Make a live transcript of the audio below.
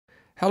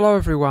Hello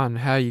everyone,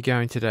 how are you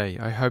going today?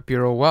 I hope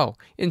you're all well.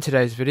 In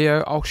today's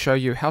video, I'll show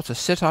you how to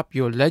set up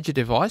your Ledger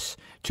device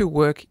to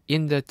work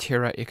in the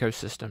Terra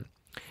ecosystem.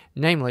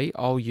 Namely,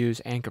 I'll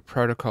use Anchor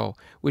Protocol,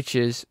 which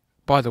is,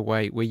 by the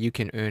way, where you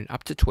can earn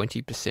up to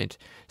 20%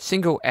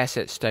 single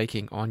asset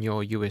staking on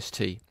your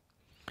UST.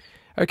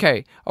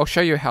 Okay, I'll show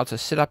you how to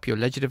set up your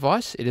Ledger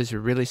device. It is a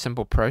really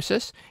simple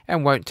process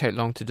and won't take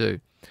long to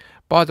do.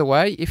 By the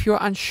way, if you're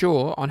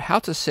unsure on how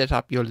to set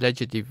up your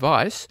Ledger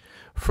device,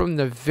 from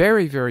the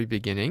very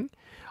beginning,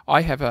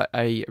 I have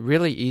a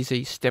really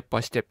easy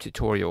step-by-step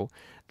tutorial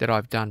that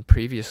I've done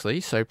previously,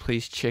 so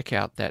please check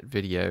out that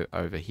video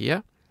over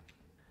here.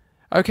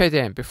 Okay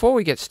then, before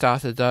we get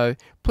started though,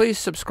 please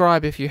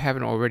subscribe if you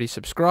haven't already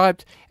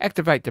subscribed,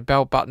 activate the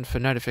bell button for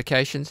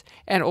notifications,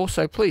 and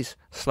also please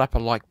slap a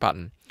like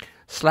button.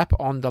 Slap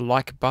on the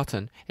like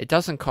button, it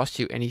doesn't cost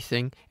you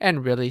anything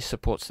and really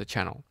supports the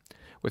channel.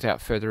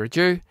 Without further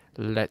ado,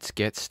 let's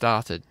get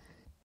started.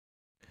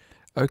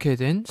 Okay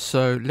then,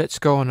 so let's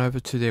go on over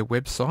to their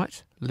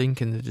website,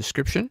 link in the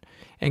description,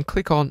 and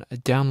click on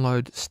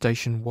Download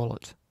Station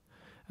Wallet.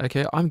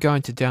 Okay, I'm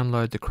going to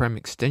download the Chrome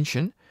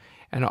extension,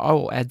 and I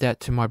will add that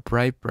to my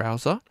Brave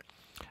browser.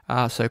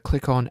 So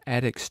click on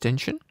Add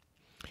Extension,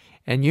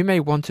 and you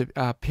may want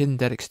to pin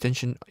that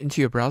extension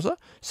into your browser,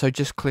 so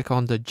just click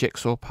on the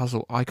jigsaw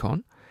puzzle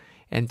icon,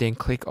 and then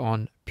click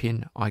on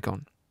Pin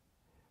Icon.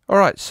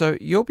 Alright, so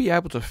you'll be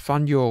able to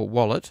fund your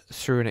wallet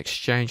through an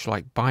exchange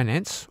like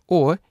Binance,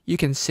 or you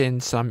can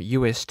send some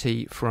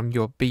UST from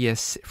the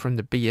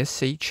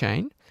BSC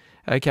chain.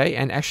 Okay,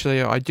 and actually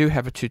I do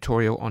have a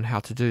tutorial on how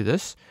to do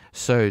this,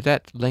 so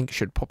that link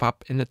should pop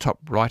up in the top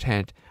right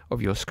hand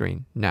of your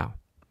screen now.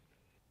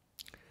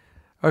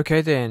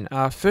 Okay then,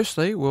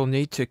 firstly we'll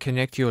need to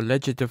connect your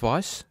Ledger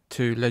device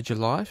to Ledger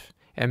Live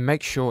and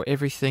make sure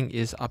everything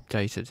is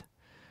updated.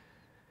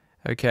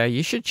 Okay,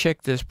 you should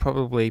check this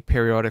probably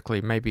periodically,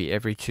 maybe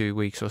every 2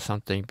 weeks or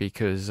something,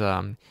 because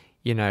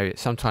you know,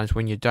 sometimes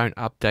when you don't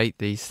update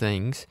these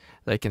things,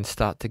 they can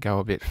start to go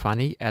a bit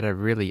funny at a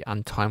really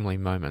untimely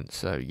moment.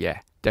 So yeah,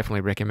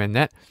 definitely recommend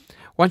that.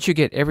 Once you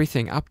get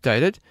everything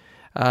updated,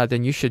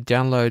 then you should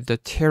download the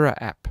Terra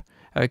app.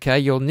 Okay,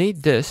 you'll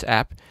need this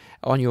app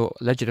on your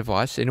Ledger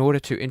device in order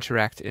to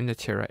interact in the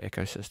Terra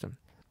ecosystem.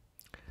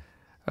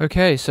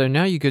 Okay, so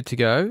now you're good to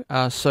go.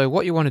 So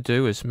what you want to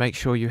do is make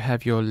sure you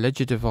have your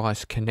Ledger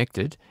device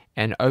connected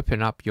and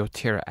open up your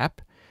Terra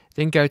app.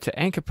 Then go to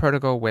Anchor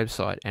Protocol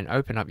website and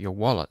open up your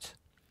wallet.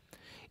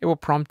 It will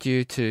prompt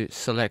you to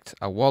select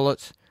a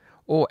wallet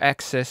or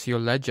access your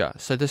Ledger.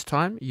 So this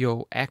time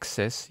you'll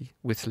access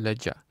with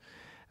Ledger.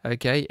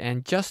 Okay,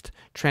 and just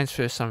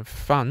transfer some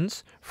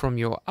funds from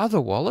your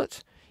other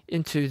wallet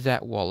into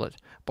that wallet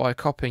by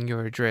copying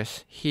your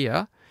address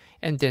here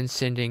and then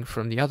sending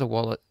from the other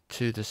wallet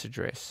to this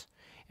address,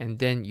 and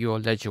then your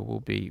Ledger will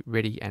be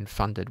ready and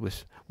funded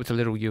with a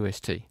little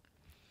UST.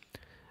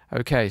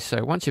 Okay,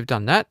 so once you've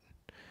done that,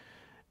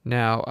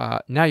 now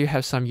you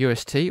have some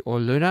UST or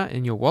Luna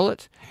in your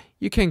wallet,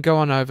 you can go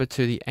on over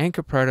to the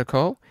Anchor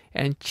Protocol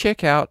and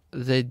check out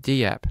the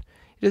D app.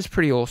 It is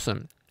pretty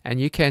awesome, and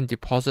you can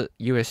deposit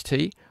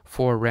UST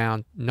for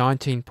around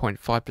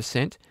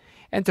 19.5%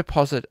 and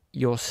deposit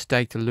your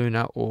staked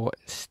Luna or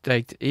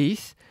staked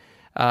ETH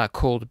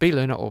called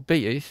BLuna or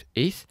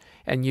BETH,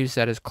 and use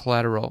that as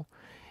collateral,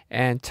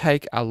 and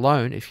take a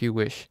loan if you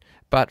wish.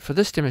 But for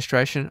this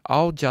demonstration,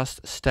 I'll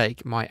just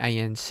stake my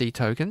ANC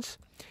tokens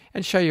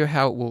and show you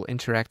how it will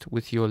interact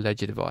with your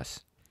Ledger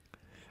device.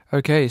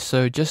 Okay,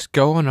 so just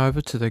go on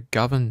over to the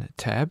Govern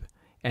tab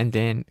and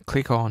then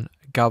click on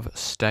Gov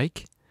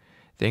Stake,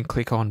 then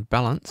click on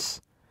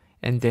Balance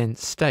and then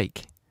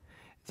Stake.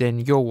 Then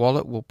your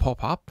wallet will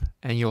pop up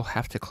and you'll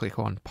have to click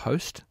on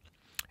Post,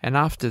 and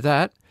after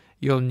that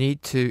you'll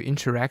need to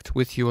interact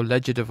with your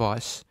Ledger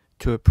device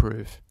to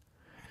approve.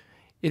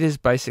 It is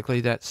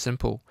basically that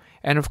simple.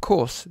 And of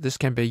course, this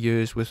can be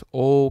used with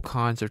all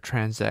kinds of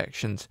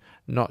transactions,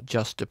 not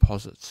just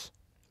deposits.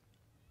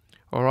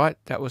 Alright,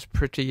 that was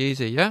pretty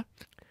easy, yeah?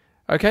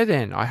 Okay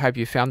then, I hope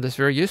you found this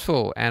very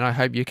useful, and I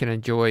hope you can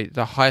enjoy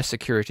the higher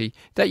security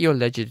that your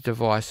Ledger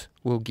device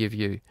will give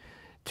you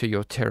to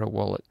your Terra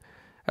wallet.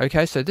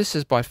 Okay, so this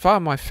is by far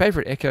my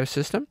favorite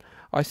ecosystem.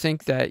 I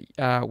think that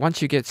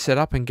once you get set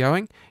up and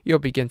going, you'll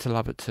begin to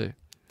love it too.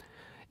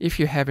 If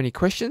you have any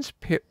questions,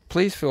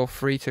 please feel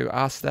free to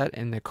ask that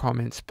in the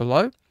comments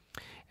below.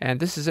 And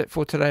this is it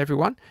for today,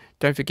 everyone.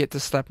 Don't forget to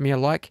slap me a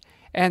like,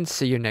 and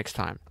see you next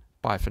time.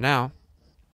 Bye for now.